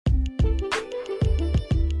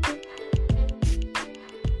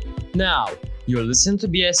Now, you're listening to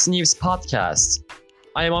BS News Podcast.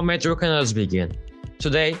 I am Ahmet Rokan Özbilgin.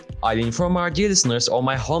 Today, I'll inform our dear listeners on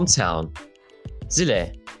my hometown.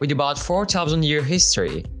 ZİLE, with about 4,000-year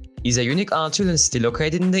history, is a unique Anatolian city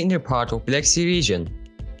located in the inner part of Black Sea region.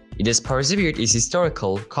 It has persevered its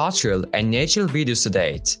historical, cultural, and natural beauties to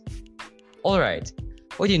date. Alright,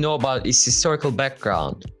 what do you know about its historical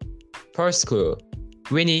background? First clue,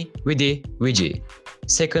 Veni, Vidi, Vici.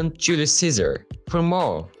 Second, Julius Caesar. For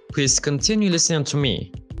more, please continue listening to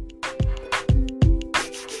me.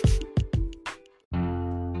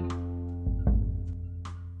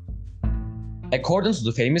 According to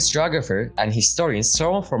the famous geographer and historian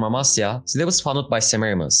Strabon from Amasya, ZİLE was founded by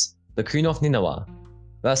Semiramis, the queen of Nineveh.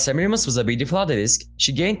 While Semiramis was a beautiful odalisque,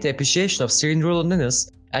 she gained the appreciation of Syrian ruler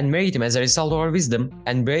Ninus and married him as a result of her wisdom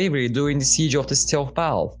and bravery during the siege of the city of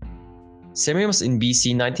Baal. Semiramis in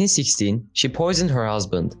BC 1916, she poisoned her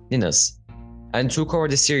husband, Ninus, and took over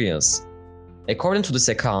the Syrians. According to this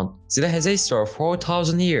account, ZİLE has a history of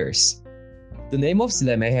 4,000 years. The name of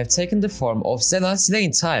ZİLE may have taken the form of Zela Zile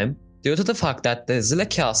in time due to the fact that the ZİLE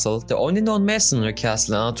castle, the only known masonry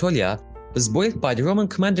castle in Anatolia, was built by the Roman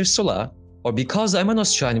commander Sulla, or because the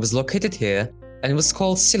Amenos shrine was located here and was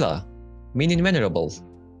called Silla, meaning venerable.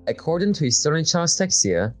 According to historian Charles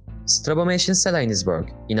Texier, Strabo mentions Sela in his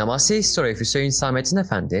work. In Amasya History of Hüseyin Samettin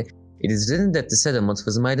Efendi, it is written that the settlement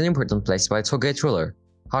was made an important place by Togat ruler,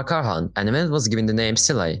 Harkarhan, and when it was given the name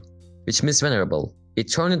Silla, which means venerable.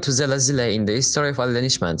 It turned into Zela Zile in the history of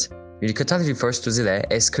Alilenişment. Yurikatal refers to Zile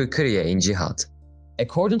as Kırkırıye in Jihad.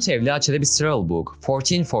 According to Evliya Çelebi's travel book,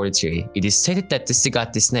 1443, it is stated that the city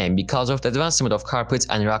got this name because of the advancement of carpet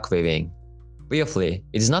and rock weaving. Briefly,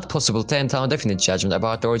 it is not possible to enter a definite judgment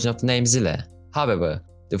about the origin of the name Zile. However,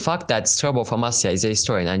 the fact that Strabo of Amasya is a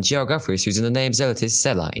historian and geographer is using the name Zelatis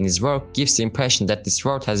Sela in his work gives the impression that this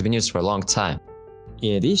word has been used for a long time.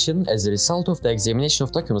 In addition, as a result of the examination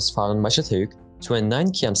of documents found in Başatayuk,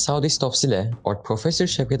 29 km southeast of ZİLE, or Professor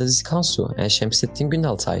Şevket Aziz Kansu and Şemsettin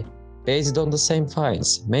Günaltay, based on the same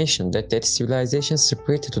finds, mentioned that civilization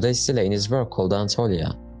spread to today's ZİLE in his work called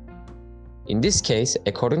Anatolia. In this case,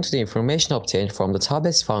 according to the information obtained from the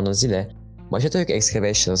tablets found on ZİLE, Başatayuk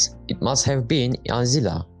excavations, it must have been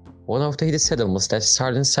Anzila, one of the hidden settlements that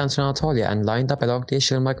started in central Anatolia and lined up along the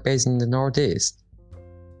Yeşilırmak Basin in the northeast.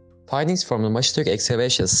 Findings from the Başatayuk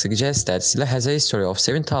excavations suggest that ZİLE has a history of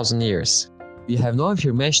 7,000 years. We have no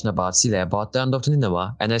information about ZİLE about the end of the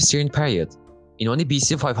Nineveh and Assyrian period. In only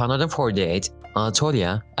BC 548,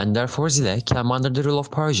 Anatolia, and therefore ZİLE, came under the rule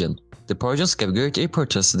of Persian. The Persians gave great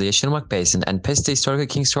importance to the Yeşilırmak Basin and passed the historical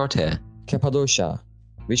king Sorte, Cappadocia,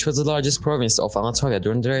 which was the largest province of Anatolia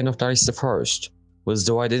during the reign of Darius I, was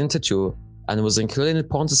divided into two and was included in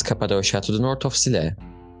Pontus Cappadocia to the north of ZİLE.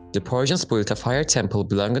 The Persians built a fire temple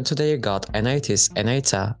belonging to their god Anaïtis,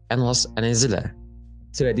 Anaïta, Enlil, and Ezile.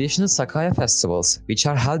 Traditional Sakaya festivals, which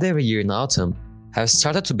are held every year in autumn, have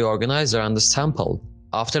started to be organized around this temple.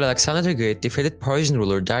 After Alexander the Great defeated Persian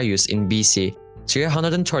ruler Darius in BC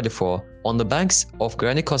 334 on the banks of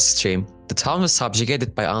Granicos stream, the town was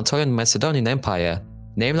subjugated by Anatolian Macedonian Empire,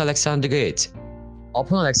 named Alexander the Great.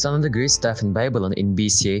 Upon Alexander the Great's death in Babylon in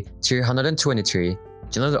BC 323,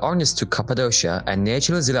 General Ornis took Cappadocia and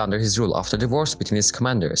naturally ZİLE under his rule after the wars between his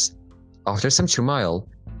commanders. After some turmoil,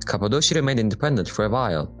 Cappadocia remained independent for a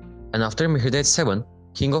while, and after Mithridates VII,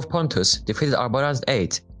 king of Pontus, defeated Arbaraz VIII,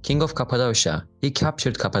 king of Cappadocia, he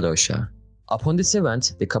captured Cappadocia. Upon this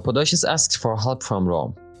event, the Cappadocians asked for help from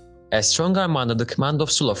Rome. A strong army under the command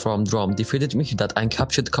of Sulla from Rome defeated Mithridates and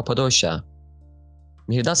captured Cappadocia.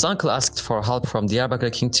 Mithridates' uncle asked for help from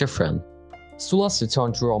Diyarbakır king Tifran. Sulla's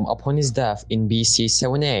return to Rome upon his death in BC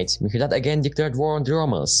 78, Mithridates again declared war on the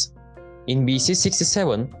Romans. In BC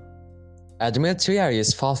 67, Admiral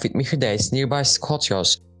Triarius fought with Mithridates nearby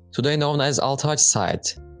Skotios, today known as Altay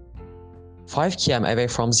site, 5 km away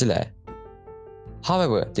from ZİLE.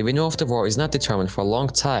 However, the winner of the war is not determined for a long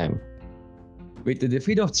time. With the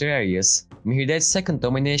defeat of Triarius, Mithridates' second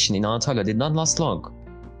domination in Anatolia did not last long.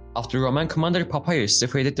 After Roman commander Papyrus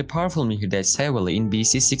defeated the powerful Mithridates heavily in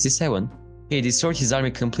BC 67, he destroyed his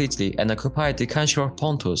army completely and occupied the country of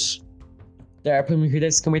Pontus. Thereupon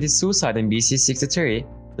Mithridates committed suicide in BC 63,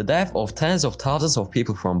 the death of tens of thousands of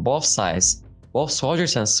people from both sides, both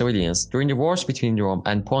soldiers and civilians, during the wars between Rome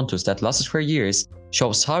and Pontus that lasted for years,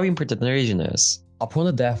 shows how important the region is. Upon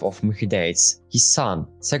the death of Mithridates, his son,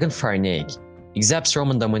 second Pharnac, accepts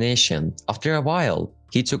Roman domination. After a while,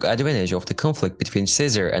 he took advantage of the conflict between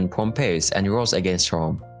Caesar and Pompeius and rose against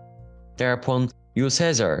Rome. Thereupon, Julius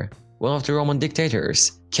Caesar, one of the Roman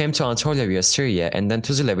dictators, came to Anatolia via Syria and then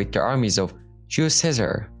to ZİLE with the armies of Julius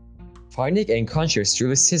Caesar. Pharnac encounters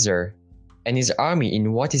Julius Caesar and his army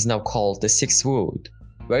in what is now called the Sixth Wood,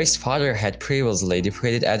 where his father had previously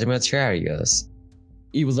defeated Admetrius.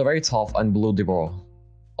 It was a very tough and bloody war,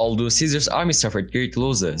 although Caesar's army suffered great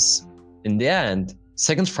losses. In the end,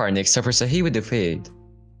 Second Pharnax suffers a heavy defeat.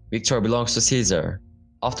 Victory belongs to Caesar.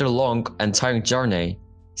 After a long and tiring journey,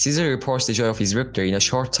 Caesar reports the joy of his victory in a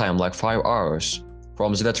short time, like 5 hours,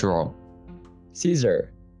 from ZİLE to Rome.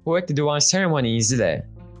 Caesar, who at the divine ceremony in ZİLE,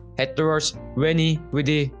 had the words Veni,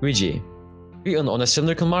 Vidi, Vici written on a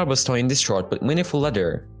cylindrical marble stone in this short but meaningful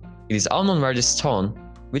letter. It is unknown where this stone,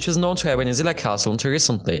 which was known to have been in ZİLE castle until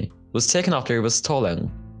recently, was taken after it was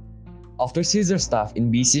stolen. After Caesar's death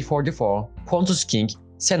in BC 44, Pontus king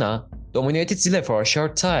Senna dominated ZİLE for a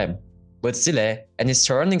short time, but ZİLE and its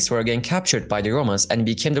surroundings were again captured by the Romans and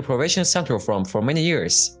became the provincial center of Rome for many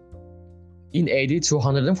years. In AD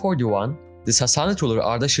 241, the Sassanid ruler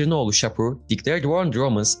Ardaşirinoğlu Shapur declared war on the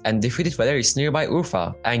Romans and defeated Valerius nearby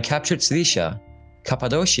Urfa and captured Cilicia,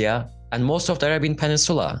 Cappadocia, and most of the Arabian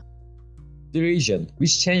Peninsula. The region,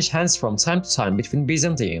 which changed hands from time to time between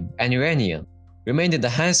Byzantine and Iranian, remained in the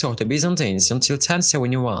hands of the Byzantines until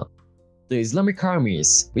 1071. The Islamic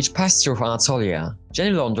armies, which passed through Anatolia,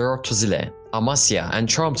 generally on the road to ZİLE, Amasya,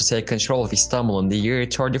 and Rome to take control of Istanbul in the year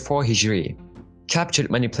 34 Hijri, captured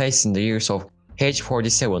many places in the years of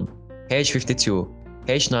H47, H52,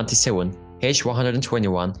 H97,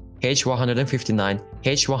 H121, H159,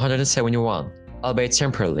 H171, albeit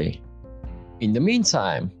temporarily. In the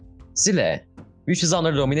meantime, ZİLE, which was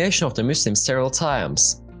under the domination of the Muslims several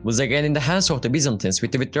times, was again in the hands of the Byzantines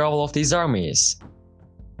with the withdrawal of these armies.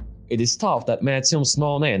 It is thought that many tombs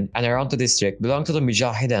known in and around the district belonged to the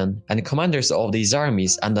Mujahideen and commanders of these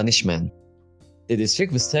armies and Danishmen. The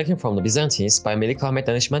district was taken from the Byzantines by Melik Ahmet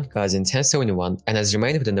Danishmend Gazi in 1071 and has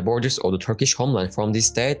remained within the borders of the Turkish homeland from this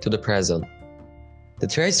date to the present. The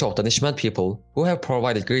traces of Danishmend people, who have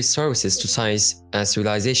provided great services to science and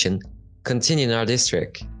civilization, continue in our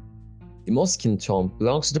district. The Moskian tomb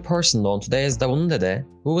belongs to the person known today as Davunun Dede,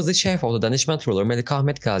 who was the chief of the Danishmend ruler Melik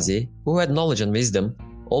Ahmet Gazi, who had knowledge and wisdom,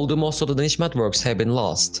 although most of the Danishmend works have been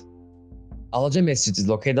lost. Alaca Mescid is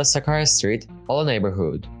located at Sakarya Street, Ala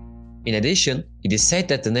neighborhood. In addition, it is said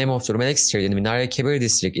that the name of the Rumelik Street in Minare Kebir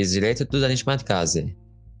district is related to Danishmend Gazi.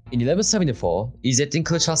 In 1174, İzzettin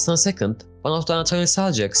Kılıç Arslan II, one of the Anatolian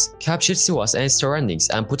Seljuks, captured Sivas and its surroundings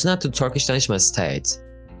and put an end to the Turkish Danishmend state.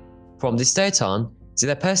 From this date on,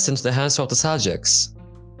 ZİLE passed into the hands of the Seljuks.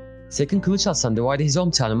 Second Kılıç Arslan divided his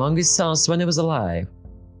hometown among his sons when he was alive,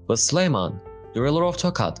 but Süleyman, the ruler of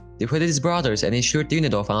Tokat, defeated his brothers and ensured the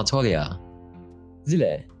unity of Anatolia.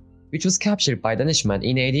 ZİLE, which was captured by Danishmend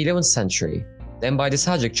in AD 11th century, then by the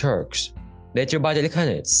Seljuk Turks, later by the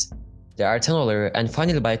Ilkhanids, the Ertuğrulları, and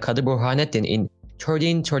finally by Kadı Burhanettin in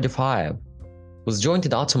 1335, was joined to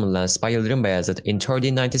the Ottoman lands by Yıldırım Beyazıt in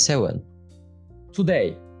 1397.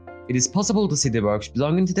 Today, it is possible to see the works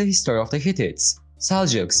belonging to the history of the Hittites,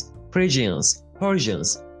 Seljuks, Phrygians,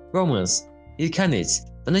 Persians, Romans, Ilkhanids,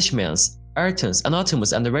 Danishmends, Ertuns, and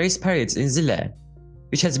Ottomans, and the various periods in ZİLE,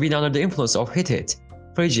 which has been under the influence of Hittite,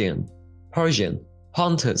 Phrygian, Persian,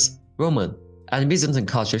 Pontus, Roman, and Byzantine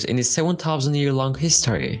cultures in its 7,000-year-long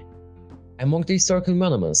history. Among the historical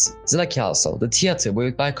monuments, ZİLE Castle, the theatre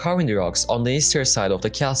built by carving the rocks on the eastern side of the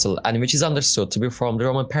castle and which is understood to be from the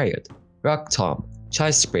Roman period, Rock Tomb,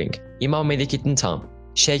 Çay Spring, İmam Melikettin Tomb,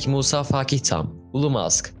 Sheikh Musa Fakih Tomb, Ulu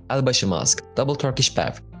Mosque, Elbaşı Mosque, Double Turkish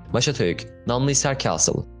Bath, Başatürk, Namlıhisar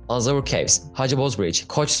Castle, Anzavur Caves, Hacı Boz Bridge,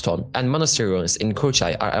 Koçstone, and monastery ruins in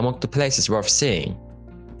Kurçay are among the places worth seeing.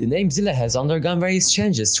 The name ZİLE has undergone various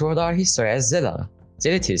changes throughout our history as Zela,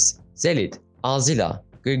 Zelitis, Zelit, Alzila,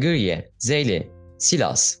 Gırgırye, Zeyli,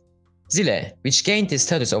 Silas. ZİLE, which gained the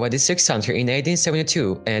status of a district center in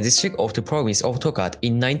 1872 and a district of the province of Tokat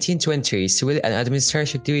in 1923 civil and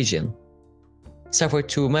administrative division, suffered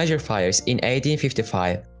two major fires in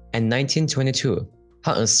 1855 and 1922.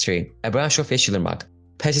 Hutton Stream, a branch of Yeşilırmak,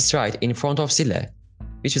 passes right in front of ZİLE,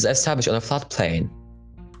 which was established on a flat plain.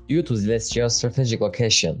 Due to ZİLE's geostrategic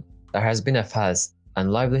location, there has been a fast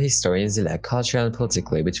and lively history in ZİLE culturally and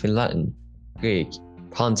politically between Latin, Greek,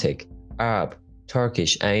 Pontic, Arab,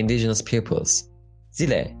 Turkish, and indigenous peoples.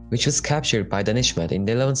 ZİLE, which was captured by Danishmend in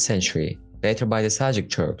the 11th century, later by the Seljuk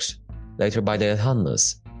Turks, later by the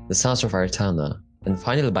Ilkhanlıs, the sons of Ertuğrul, and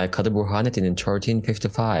finally by Kadı Burhanettin in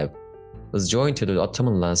 1355, was joined to the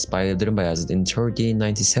Ottoman lands by Yıldırım Beyazıt in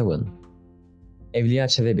 1397. Evliya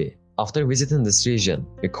Çelebi, after visiting this region,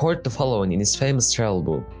 recorded the following in his famous travel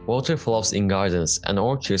book, Water flows in gardens and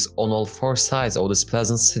orchards on all four sides of this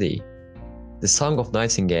pleasant city. The song of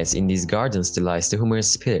nightingales in these gardens delights the human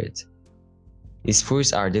spirit. Its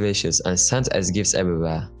fruits are delicious and sent as gifts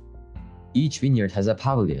everywhere. Each vineyard has a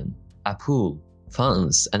pavilion, a pool,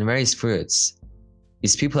 fountains, and various fruits.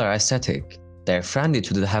 These people are aesthetic. They are friendly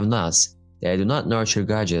to the have-nots. They do not nurture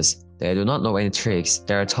grudges. They do not know any tricks.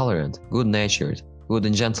 They are tolerant, good-natured, good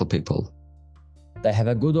and gentle people. They have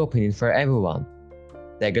a good opinion for everyone.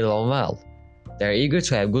 They get along well. They are eager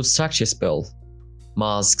to have good structures built.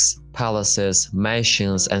 Mosques, palaces,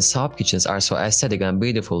 mansions, and sub-kitchens are so aesthetic and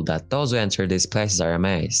beautiful that those who enter these places are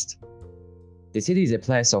amazed. The city is a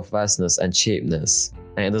place of vastness and cheapness,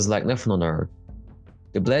 and it is like nothing on earth.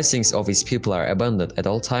 The blessings of its people are abundant at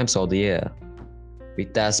all times of the year.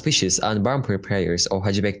 With the auspicious and bumper prayers of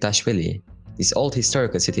Hacı Bektaş Veli, this old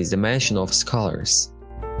historical city is the mansion of scholars.